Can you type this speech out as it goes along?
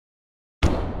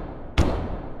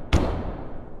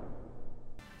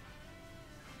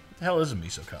The hell is a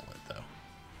miso cutlet, though?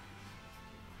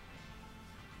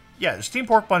 Yeah, the steamed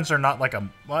pork buns are not like a...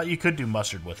 Well, you could do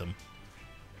mustard with them.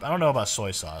 I don't know about soy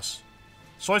sauce.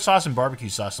 Soy sauce and barbecue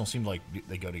sauce don't seem like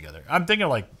they go together. I'm thinking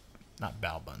like... Not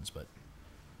bao buns, but...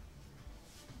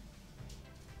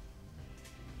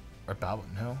 Or bao...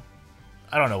 No?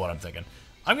 I don't know what I'm thinking.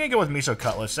 I'm going to go with miso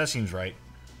cutlets. That seems right.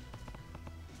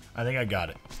 I think I got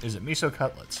it. Is it miso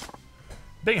cutlets?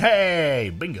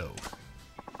 Hey! Bingo!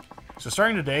 So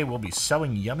starting today, we'll be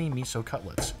selling yummy miso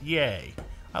cutlets. Yay!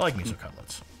 I like miso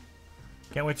cutlets.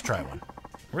 Can't wait to try one.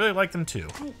 Really like them too.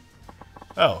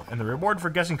 Oh, and the reward for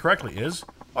guessing correctly is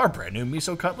our brand new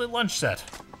miso cutlet lunch set.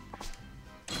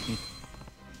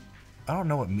 I don't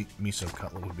know what miso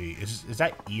cutlet would be. Is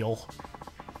that eel?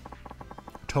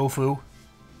 Tofu?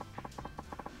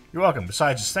 You're welcome.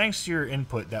 Besides, it's thanks to your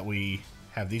input that we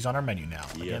have these on our menu now.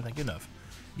 I can't thank you enough.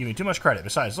 You give me too much credit.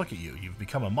 Besides, look at you. You've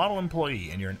become a model employee,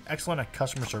 and you're an excellent at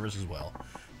customer service as well.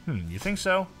 You think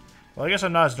so? Well, I guess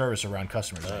I'm not as nervous around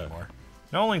customers anymore.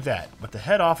 Not only that, but the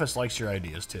head office likes your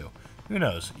ideas too. Who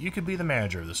knows? You could be the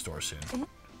manager of the store soon.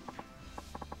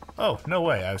 Oh, no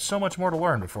way. I have so much more to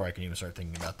learn before I can even start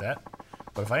thinking about that.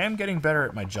 But if I am getting better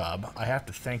at my job, I have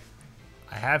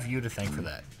you to thank for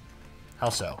that. How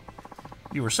so?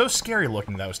 You were so scary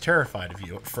looking that I was terrified of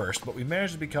you at first, but we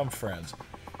managed to become friends.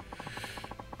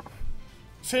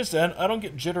 Since then, I don't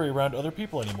get jittery around other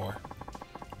people anymore.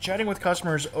 Chatting with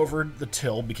customers over the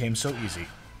till became so easy.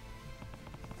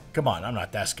 Come on, I'm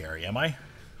not that scary, am I?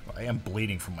 I am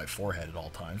bleeding from my forehead at all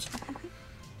times.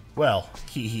 Well,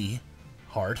 hee,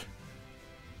 heart.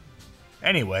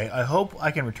 Anyway, I hope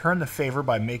I can return the favor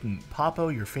by making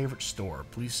Papo your favorite store.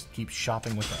 Please keep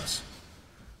shopping with us.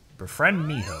 Befriend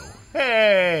Miho.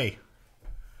 Hey!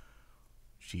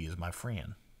 She is my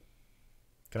friend.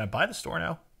 Can I buy the store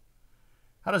now?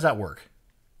 How does that work?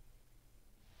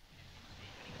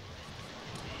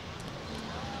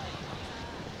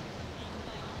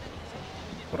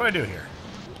 What do I do here?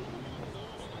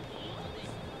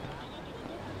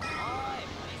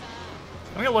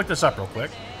 I'm gonna look this up real quick.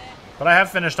 But I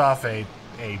have finished off a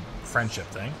friendship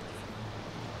thing.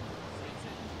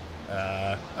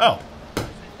 Oh.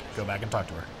 Go back and talk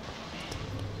to her.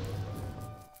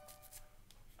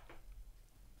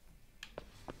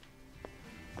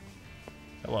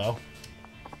 Hello.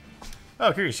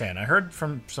 Oh, Kiryu-san, I heard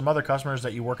from some other customers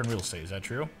that you work in real estate. Is that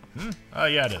true? Oh,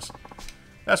 yeah, it is.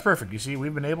 That's perfect. You see,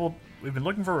 we've been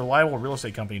looking for a reliable real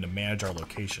estate company to manage our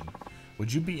location.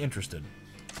 Would you be interested?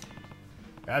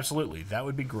 Absolutely. That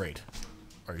would be great.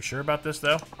 Are you sure about this,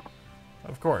 though?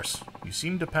 Of course. You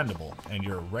seem dependable, and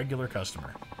you're a regular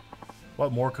customer.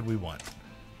 What more could we want?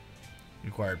 You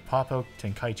acquired Papo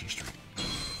Tenkaichi Street.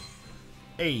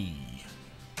 Hey.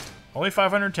 Only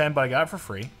 510, but I got it for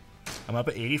free. I'm up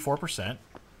at 84%.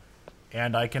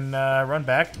 And I can run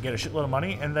back, get a shitload of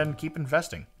money, and then keep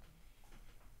investing.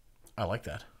 I like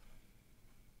that.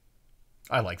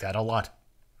 I like that a lot.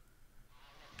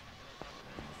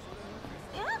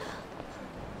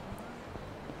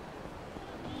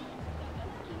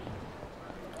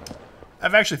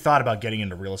 I've actually thought about getting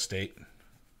into real estate.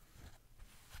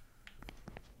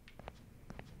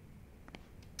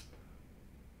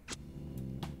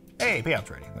 Hey, payout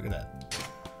trading. Look at that.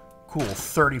 Cool,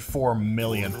 34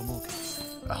 million.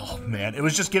 Oh, man. It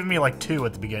was just giving me like 2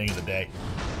 at the beginning of the day.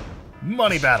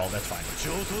 Money battle. That's fine.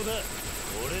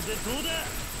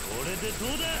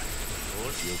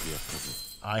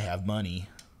 I have money.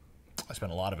 I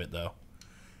spent a lot of it, though.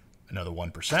 Another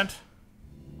 1%.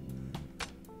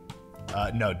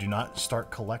 No, do not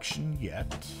start collection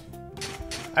yet.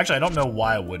 Actually, I don't know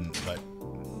why I wouldn't, but...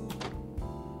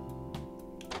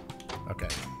 Okay.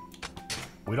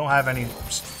 We don't have any,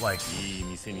 like,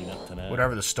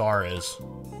 whatever the star is.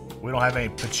 We don't have any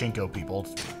pachinko people,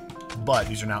 but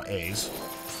these are now A's.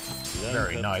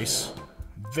 Very nice.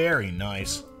 Very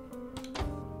nice.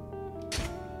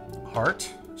 Heart.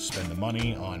 Spend the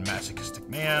money on masochistic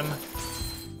man.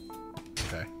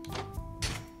 Okay.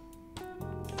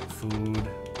 Food.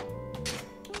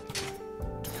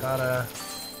 Takata.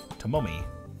 Tomomi.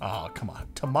 Oh, come on.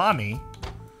 Tamami?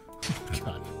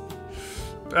 God.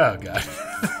 Oh, God.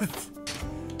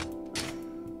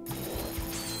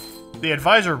 The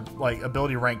advisor, like,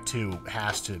 ability rank 2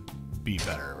 has to be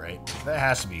better, right? That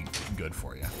has to be good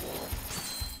for you.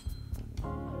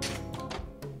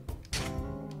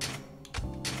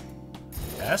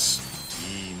 S?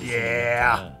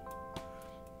 Yeah!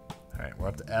 Alright, we're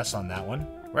up to S on that one.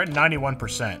 We're at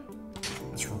 91%.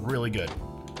 That's really good.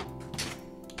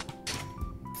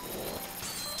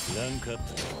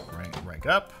 Rank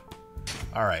up.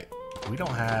 Alright. We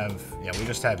don't have... Yeah, we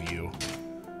just have you.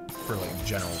 for like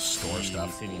general store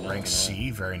stuff. Rank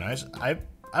C, very nice. I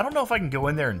don't know if I can go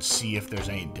in there and see if there's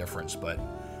any difference, but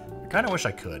I kind of wish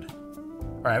I could.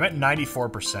 All right, I'm at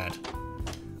 94%.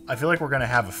 I feel like we're gonna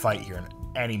have a fight here in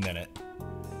any minute.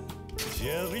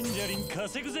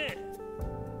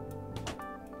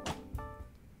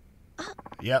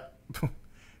 Yep.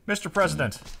 Mr.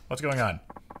 President, what's going on?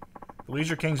 The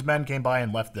Leisure King's men came by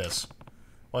and left this.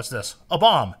 What's this? A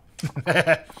bomb!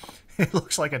 It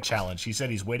looks like a challenge. He said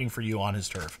he's waiting for you on his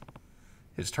turf.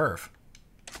 His turf?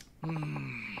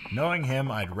 Knowing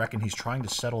him, I'd reckon he's trying to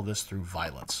settle this through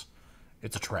violence.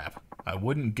 It's a trap. I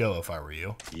wouldn't go if I were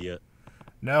you. Yeah.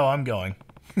 No, I'm going.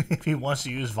 If he wants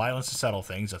to use violence to settle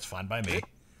things, that's fine by me.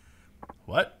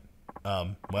 What?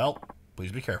 Well,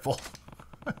 please be careful.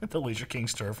 The Leisure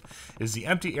King's turf is the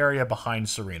empty area behind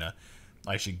Serena.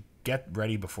 I should get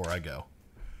ready before I go.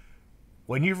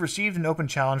 When you've received an open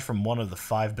challenge from one of the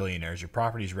 5 billionaires, your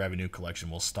property's revenue collection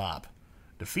will stop.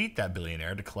 Defeat that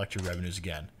billionaire to collect your revenues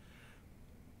again.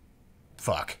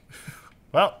 Fuck.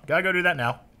 Well, gotta go do that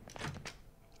now.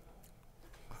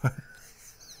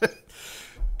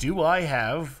 Do I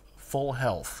have full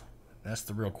health? That's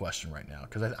the real question right now.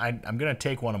 Because I'm going to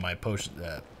take one of my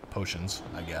potions,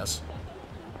 I guess.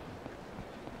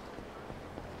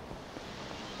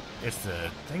 It's the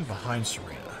thing behind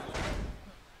Serena.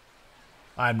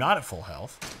 I'm not at full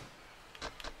health.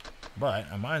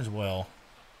 But I might as well...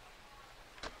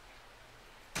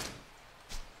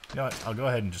 You know what? I'll go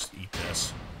ahead and just eat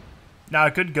this. Now,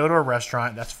 I could go to a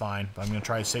restaurant. That's fine. But I'm going to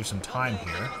try to save some time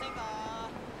here.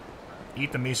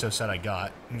 Eat the miso set I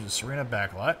got. Here's the Serena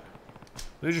backlot.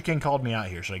 Leisure King called me out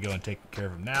here. Should I go and take care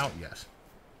of him now? Yes.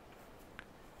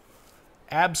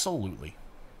 Absolutely.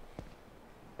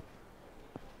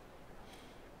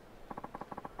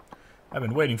 I've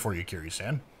been waiting for you,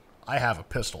 Kiryu-san. I have a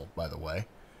pistol, by the way.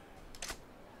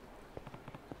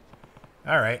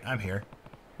 Alright, I'm here.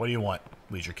 What do you want,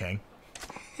 Leisure King?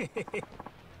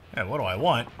 Yeah, what do I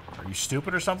want? Are you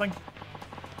stupid or something?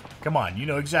 Come on, you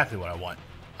know exactly what I want.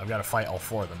 I've got to fight all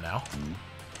 4 of them now.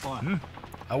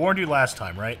 I warned you last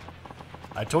time, right?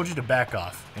 I told you to back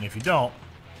off, and if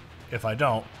I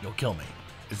don't, you'll kill me.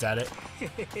 Is that it?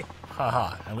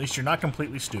 Haha, at least you're not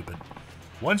completely stupid.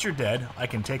 Once you're dead, I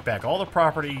can take back all the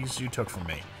properties you took from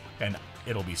me, and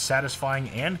it'll be satisfying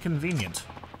and convenient.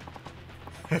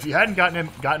 If you hadn't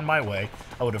gotten my way,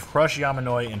 I would have crushed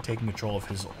Yamanoi and taken control of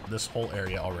this whole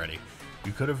area already.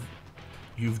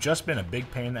 You've just been a big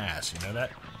pain in the ass, you know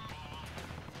that?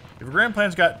 If your grand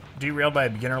plans got derailed by a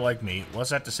beginner like me, what's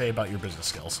that to say about your business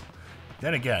skills?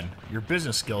 Then again, your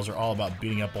business skills are all about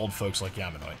beating up old folks like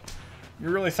Yamanoi. You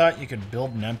really thought you could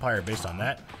build an empire based on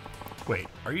that? Wait,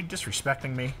 are you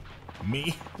disrespecting me?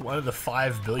 Me? One of the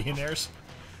 5 billionaires?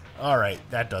 Alright,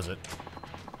 that does it.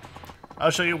 I'll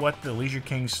show you what the Leisure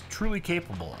King's truly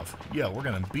capable of. Yeah, we're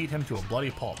gonna beat him to a bloody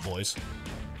pulp, boys.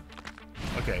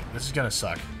 Okay, this is gonna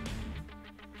suck.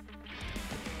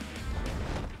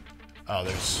 Oh,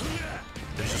 there's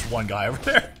just one guy over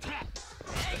there.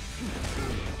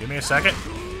 Give me a second.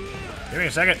 Give me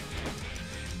a second.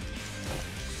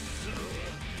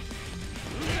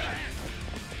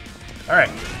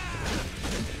 Alright.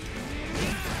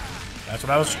 That's what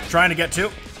I was trying to get to.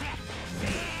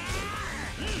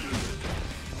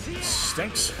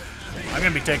 Stinks. I'm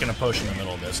going to be taking a potion in the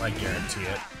middle of this. I guarantee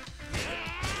it.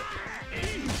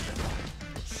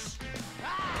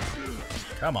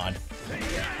 Come on.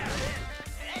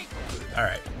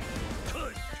 Alright.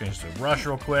 Change to Rush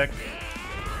real quick.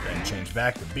 Then change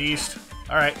back to Beast.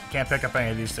 Alright, can't pick up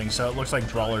any of these things, so it looks like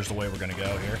Brawler's the way we're going to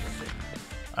go here.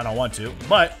 I don't want to,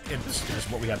 but it's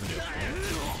what we have to do.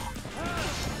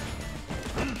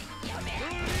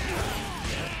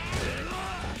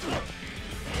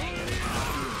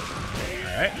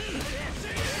 Alright.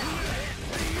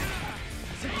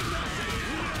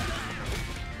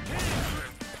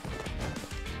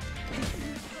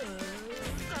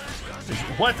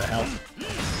 What the hell?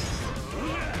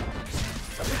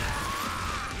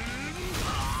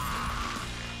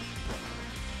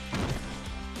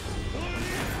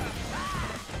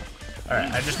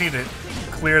 Alright, I just need to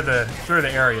clear the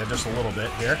area just a little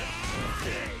bit here.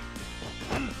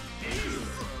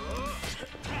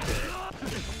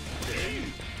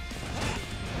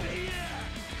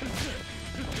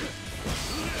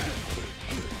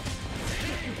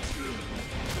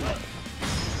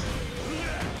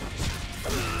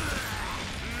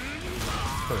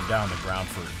 Put him down on the ground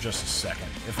for just a second.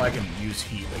 If I can use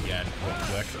heat again real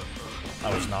quick.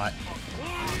 I was not.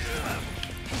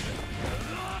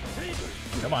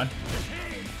 Come on.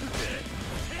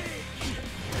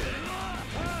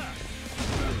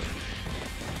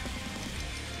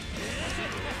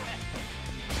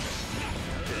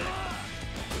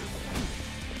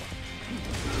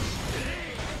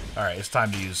 Alright, it's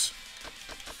time to use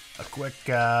a quick,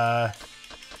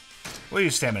 we'll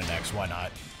use stamina next, why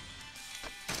not?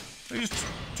 We'll use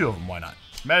 2 of them, why not?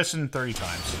 Medicine 30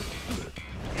 times.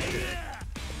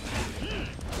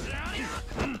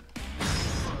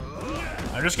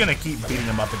 I'm just gonna keep beating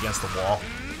him up against the wall.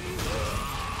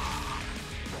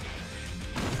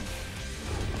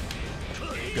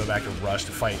 Go back to rush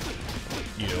to fight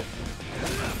you.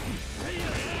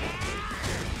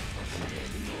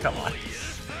 Come on.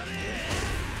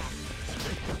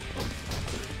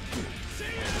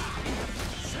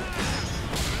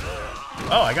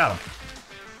 Oh, I got him.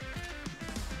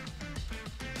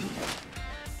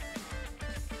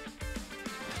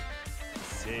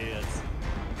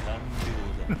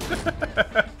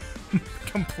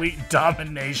 Complete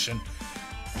domination.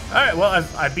 Alright, well,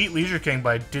 I beat Leisure King,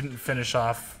 but I didn't finish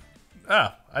off...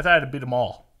 Oh, I thought I had to beat them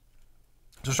all.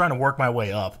 Just trying to work my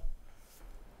way up.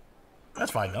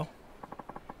 That's fine, though.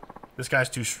 This guy's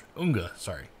too... Unga,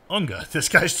 sorry. Unga, this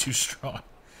guy's too strong.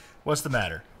 What's the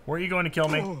matter? Weren't you going to kill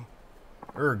me?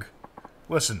 Erg.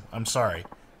 Listen, I'm sorry.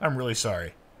 I'm really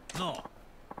sorry. No.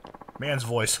 Man's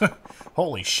voice.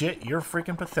 Holy shit, you're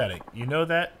freaking pathetic. You know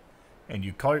that? And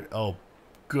you call... Oh,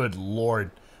 good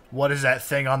lord. What is that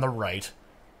thing on the right?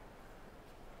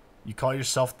 You call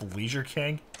yourself the Leisure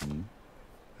King?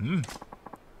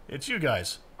 It's you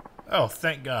guys. Oh,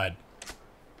 thank God.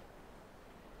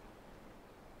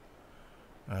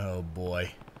 Oh,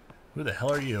 boy. Who the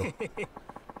hell are you?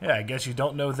 Yeah, I guess you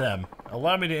don't know them.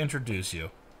 Allow me to introduce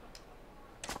you.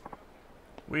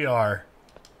 We are...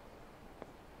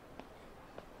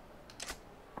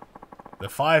 the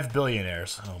 5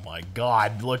 billionaires. Oh my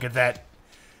God, look at that.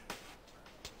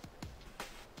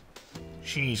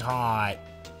 She's hot.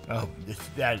 Oh,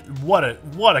 that what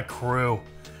a crew.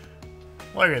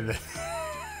 Look at this.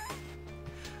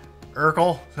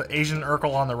 Urkel, the Asian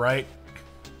Urkel on the right.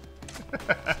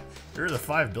 You're the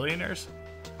 5 billionaires?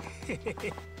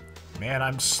 Man,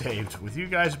 I'm saved. With you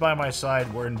guys by my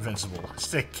side, we're invincible. Let's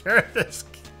take care of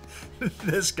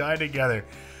this guy together.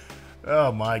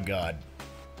 Oh my God.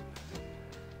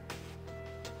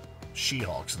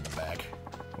 She-Hulk's in the back.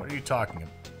 What are you talking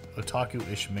about?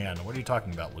 Otaku-ish man. What are you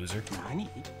talking about, loser?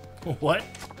 What?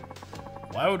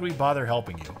 Why would we bother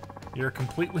helping you? You're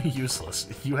completely useless.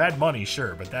 You had money,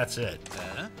 sure, but that's it.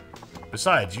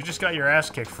 Besides, you just got your ass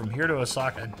kicked from here to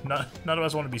Osaka. None of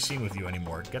us want to be seen with you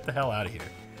anymore. Get the hell out of here.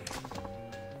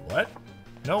 What?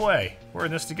 No way. We're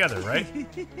in this together, right?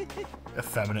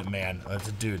 Effeminate man. Oh, that's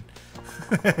a dude.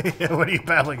 What are you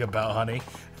babbling about, honey?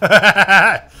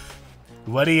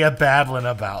 What are you babbling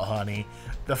about, honey?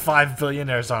 The 5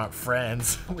 billionaires aren't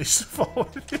friends. At least follow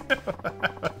with you.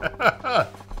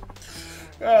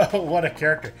 Oh, what a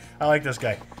character. I like this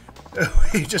guy.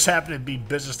 We just happen to be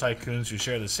business tycoons who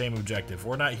share the same objective.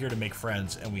 We're not here to make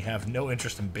friends, and we have no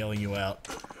interest in bailing you out.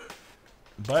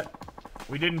 But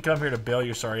we didn't come here to bail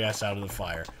your sorry ass out of the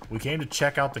fire. We came to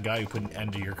check out the guy who put an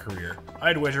end to your career.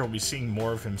 I'd wager we'll be seeing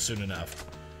more of him soon enough. ...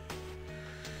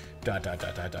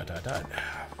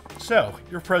 So,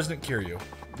 you're President Kiryu.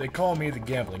 They call me the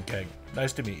Gambling Keg.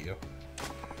 Nice to meet you.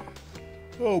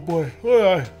 Oh boy.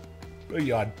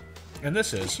 Yawn. And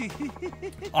this is...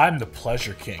 I'm the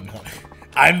Pleasure King, honey.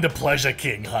 I'm the Pleasure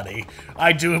King, honey.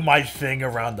 I do my thing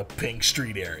around the Pink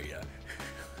Street area.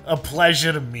 A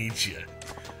pleasure to meet you.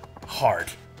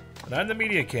 Heart. And I'm the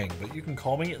Media King, but you can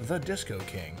call me the Disco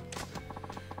King.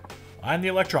 I'm the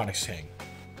Electronics King.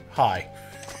 Hi.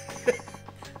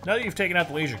 Now that you've taken out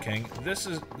the Leisure King, this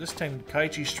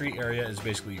Tenkaichi Street area is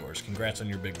basically yours. Congrats on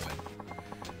your big win.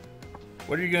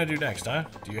 What are you gonna do next, huh?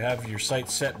 Do you have your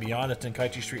sights set beyond the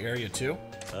Tenkaichi Street area too?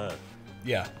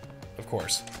 Yeah, of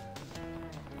course.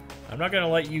 I'm not gonna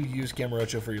let you use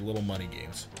Kamurocho for your little money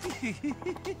games.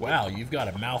 Wow, you've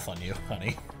got a mouth on you,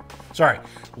 honey. Sorry.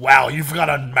 Wow, you've got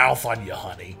a mouth on you,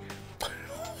 honey.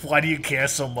 Why do you care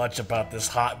so much about this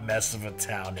hot mess of a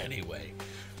town anyway?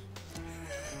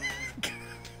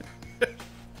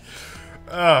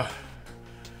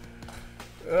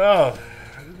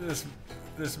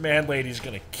 This man lady's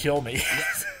gonna kill me.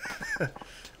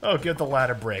 Oh, give the lad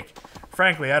a break.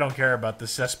 Frankly, I don't care about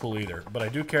this cesspool either, but I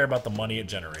do care about the money it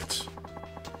generates.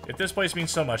 If this place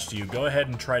means so much to you, go ahead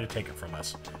and try to take it from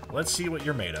us. Let's see what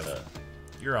you're made of.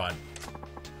 You're on.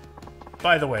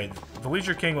 By the way, the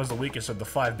Leisure King was the weakest of the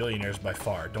 5 billionaires by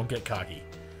far. Don't get cocky.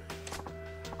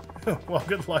 Well,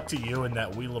 good luck to you and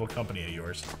that wee little company of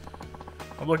yours.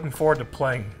 I'm looking forward to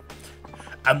playing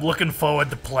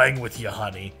with you,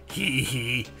 honey. Hee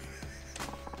hee.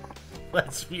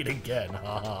 Let's meet again,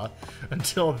 haha.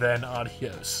 Until then,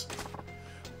 adios.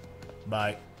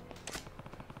 Bye.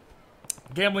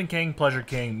 Gambling King, Pleasure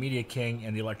King, Media King,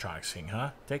 and the Electronics King,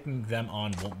 huh? Taking them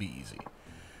on won't be easy.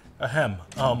 Ahem.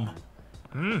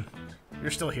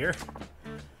 You're still here?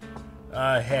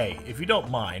 Hey, if you don't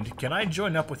mind, can I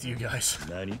join up with you guys?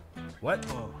 Nani? What?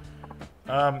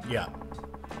 Yeah.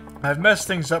 I've messed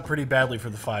things up pretty badly for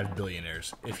the 5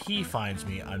 billionaires. If he finds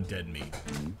me, I'm dead meat.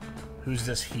 Who's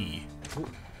this he?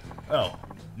 Oh,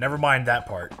 never mind that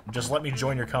part. Just let me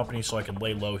join your company so I can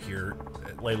lay low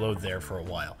there for a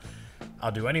while.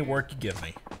 I'll do any work you give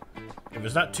me. If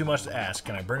it's not too much to ask,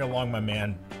 can I bring along my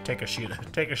man, Take a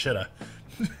shitta?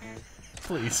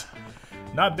 Please.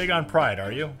 Not big on pride,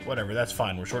 are you? Whatever, that's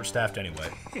fine. We're short-staffed anyway.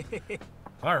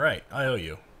 Alright, I owe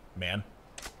you, man.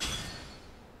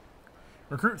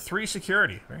 Recruit 3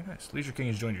 security. Very nice. Leisure King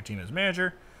has joined your team as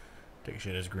manager. Take a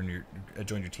shit has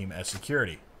joined your team as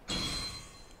security.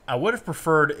 I would have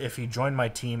preferred if he joined my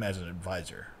team as an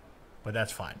advisor, but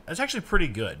that's fine. That's actually pretty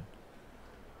good.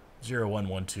 0, 1,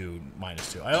 1, 2,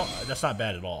 -2. That's not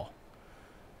bad at all.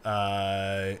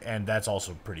 And that's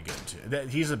also pretty good too.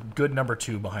 He's a good number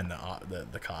 2 behind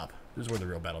the cop. This is where the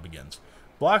real battle begins.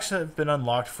 Blocks have been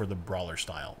unlocked for the brawler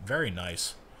style. Very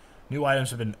nice. New items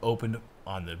have been opened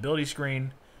on the ability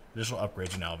screen. Additional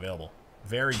upgrades are now available.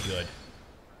 Very good.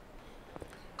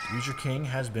 Leisure King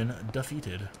has been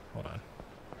defeated. Hold on.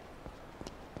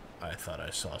 I thought I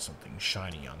saw something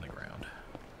shiny on the ground.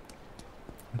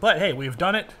 But hey, we've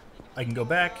done it. I can go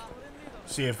back,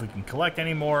 see if we can collect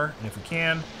any more, and if we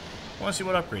can, I want to see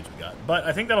what upgrades we got. But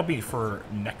I think that'll be for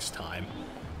next time.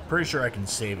 Pretty sure I can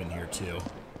save in here too.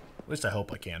 At least I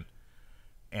hope I can.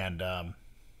 And, oh,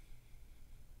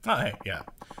 hey, yeah.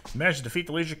 You managed to defeat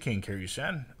the Leisure King,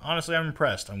 Kiryu-san. Honestly, I'm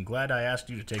impressed. I'm glad I asked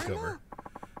you to take over.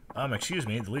 Excuse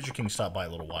me, the Leisure King stopped by a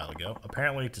little while ago,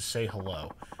 apparently to say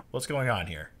hello. What's going on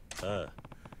here?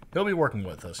 He'll be working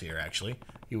with us here, actually.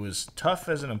 He was tough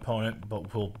as an opponent,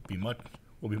 but we'll be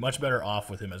much better off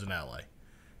with him as an ally.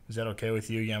 Is that okay with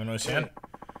you, Yamanori-san?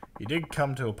 He did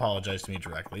come to apologize to me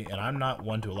directly, and I'm not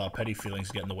one to allow petty feelings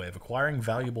to get in the way of acquiring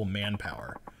valuable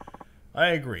manpower. I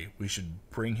agree. We should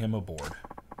bring him aboard.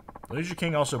 The Leisure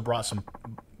King also brought some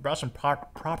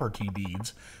property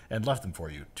deeds and left them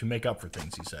for you to make up for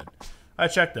things, he said. I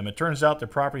checked them. It turns out the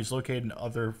property is located in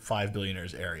other 5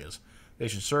 billionaires' areas. They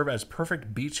should serve as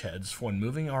perfect beachheads for when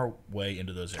moving our way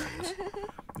into those areas.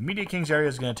 The Media King's area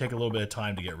is going to take a little bit of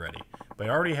time to get ready, but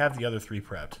I already have the other 3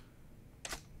 prepped.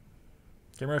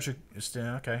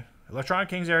 Okay. Electronic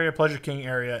King's area, Pleasure King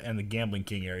area, and the Gambling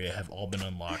King area have all been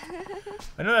unlocked.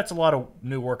 I know that's a lot of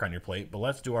new work on your plate, but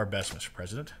let's do our best, Mr.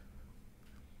 President.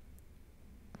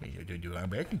 We do our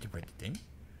best, Mr. President.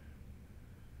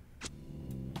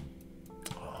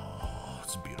 Oh,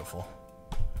 it's beautiful.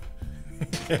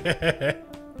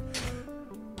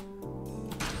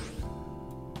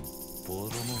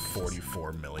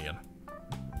 44 million.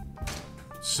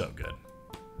 So good.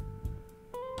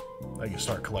 I can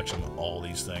start collecting all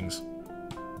these things.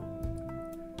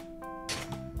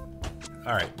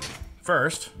 Alright.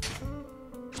 First.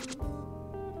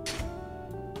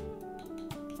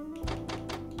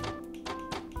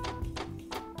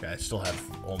 Okay, I still have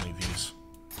only these.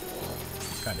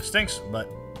 Kind of stinks, but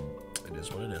it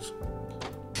is what it is.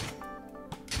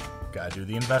 Gotta do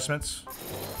the investments.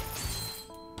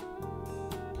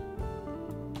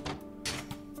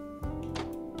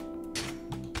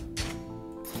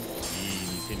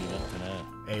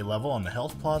 A level on the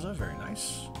health plaza, very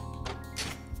nice.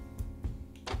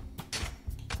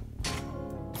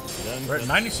 We're at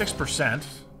 96%,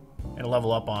 and a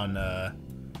level up on the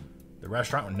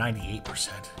restaurant with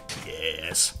 98%.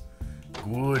 Yes,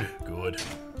 good, good.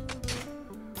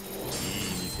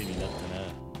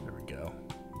 There we go.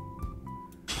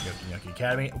 Yoki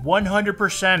Academy,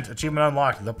 100% achievement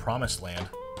unlocked. The Promised Land,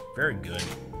 very good,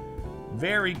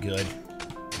 very good.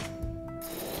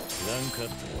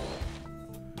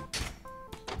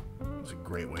 It's a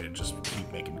great way to just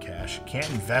keep making cash. Can't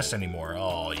invest anymore.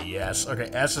 Oh, yes. Okay,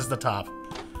 S is the top.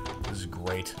 This is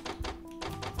great.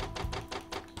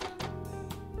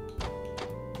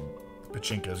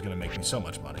 Pachinko is going to make me so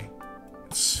much money.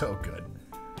 It's so good.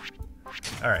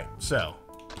 Alright, so.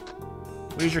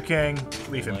 Leisure King,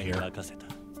 leave him here.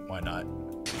 Why not?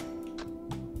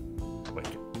 Wait.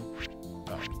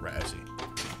 Oh, right, I see.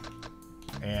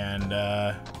 And,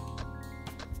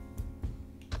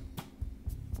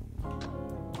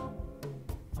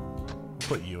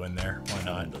 put you in there. Why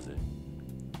not?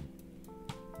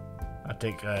 I'll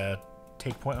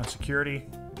take point on security.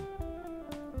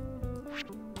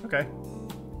 Okay.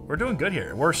 We're doing good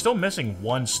here. We're still missing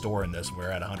 1 store in this. We're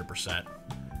at 100%.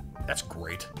 That's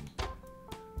great.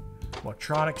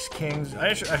 Electronics Kings.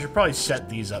 I should probably set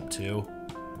these up too.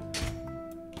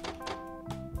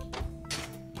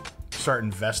 start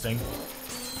investing.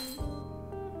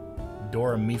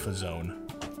 Dora Mifa Zone.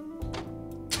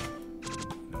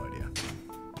 No idea.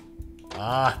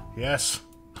 Ah, yes.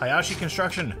 Hayashi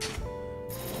Construction.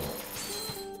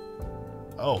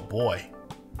 Oh, boy.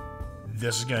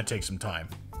 This is going to take some time.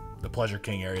 The Pleasure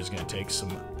King area is going to take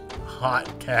some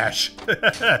hot cash.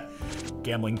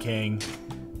 Gambling King.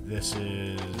 This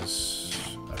is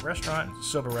a restaurant.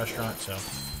 Silver restaurant, so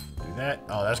do that.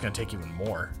 Oh, that's going to take even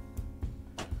more.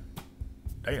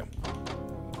 Damn.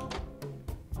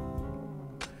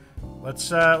 Let's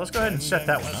go ahead and set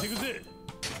that one up.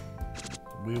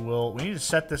 We need to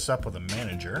set this up with a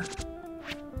manager.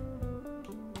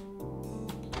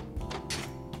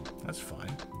 That's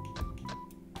fine.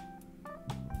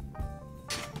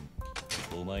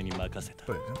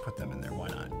 Put them in there, why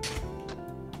not?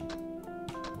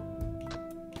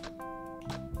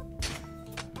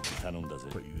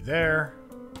 Put you there.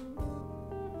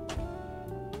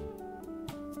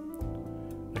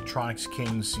 Electronics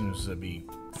King seems to be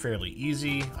fairly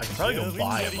easy. I can probably go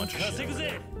buy a bunch of shit over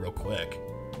there real quick.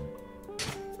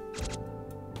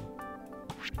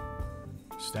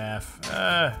 Staff.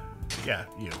 Yeah,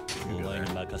 you go there.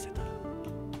 I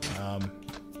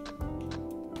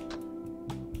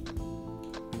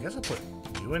guess I'll put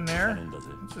you in there.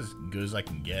 It's as good as I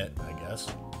can get, I guess.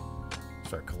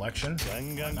 Start collection.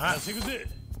 Why not?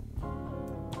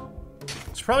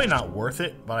 It's probably not worth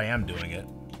it, but I am doing it.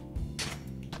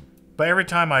 But every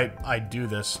time I do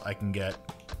this, I can get...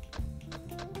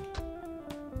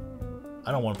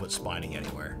 I don't want to put Spining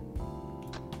anywhere.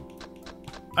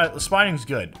 The Spining's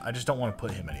good. I just don't want to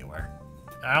put him anywhere.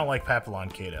 I don't like Papillon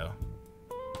Kato.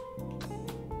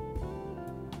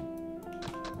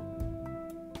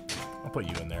 I'll put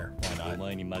you in there. Why not?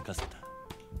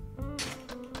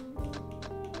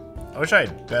 I wish I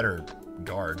had better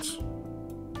guards.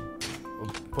 We'll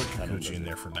put Kikuchi in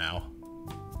there for now.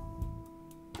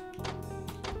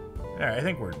 Alright, I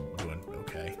think we're doing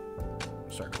okay.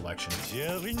 Start collection.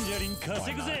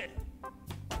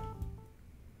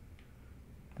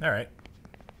 Alright.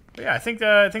 Yeah, I think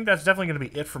that's definitely going to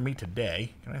be it for me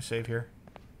today. Can I save here?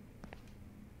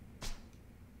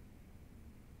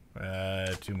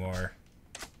 2 more.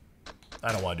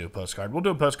 I don't want to do a postcard. We'll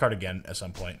do a postcard again at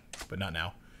some point, but not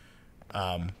now.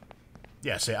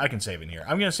 Yeah, I can save in here.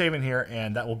 I'm going to save in here,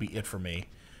 and that will be it for me.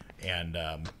 And,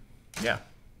 yeah.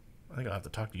 I think I'll have to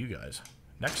talk to you guys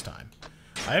next time.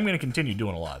 I am going to continue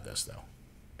doing a lot of this, though.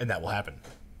 And that will happen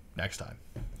next time.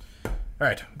 All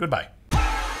right, goodbye.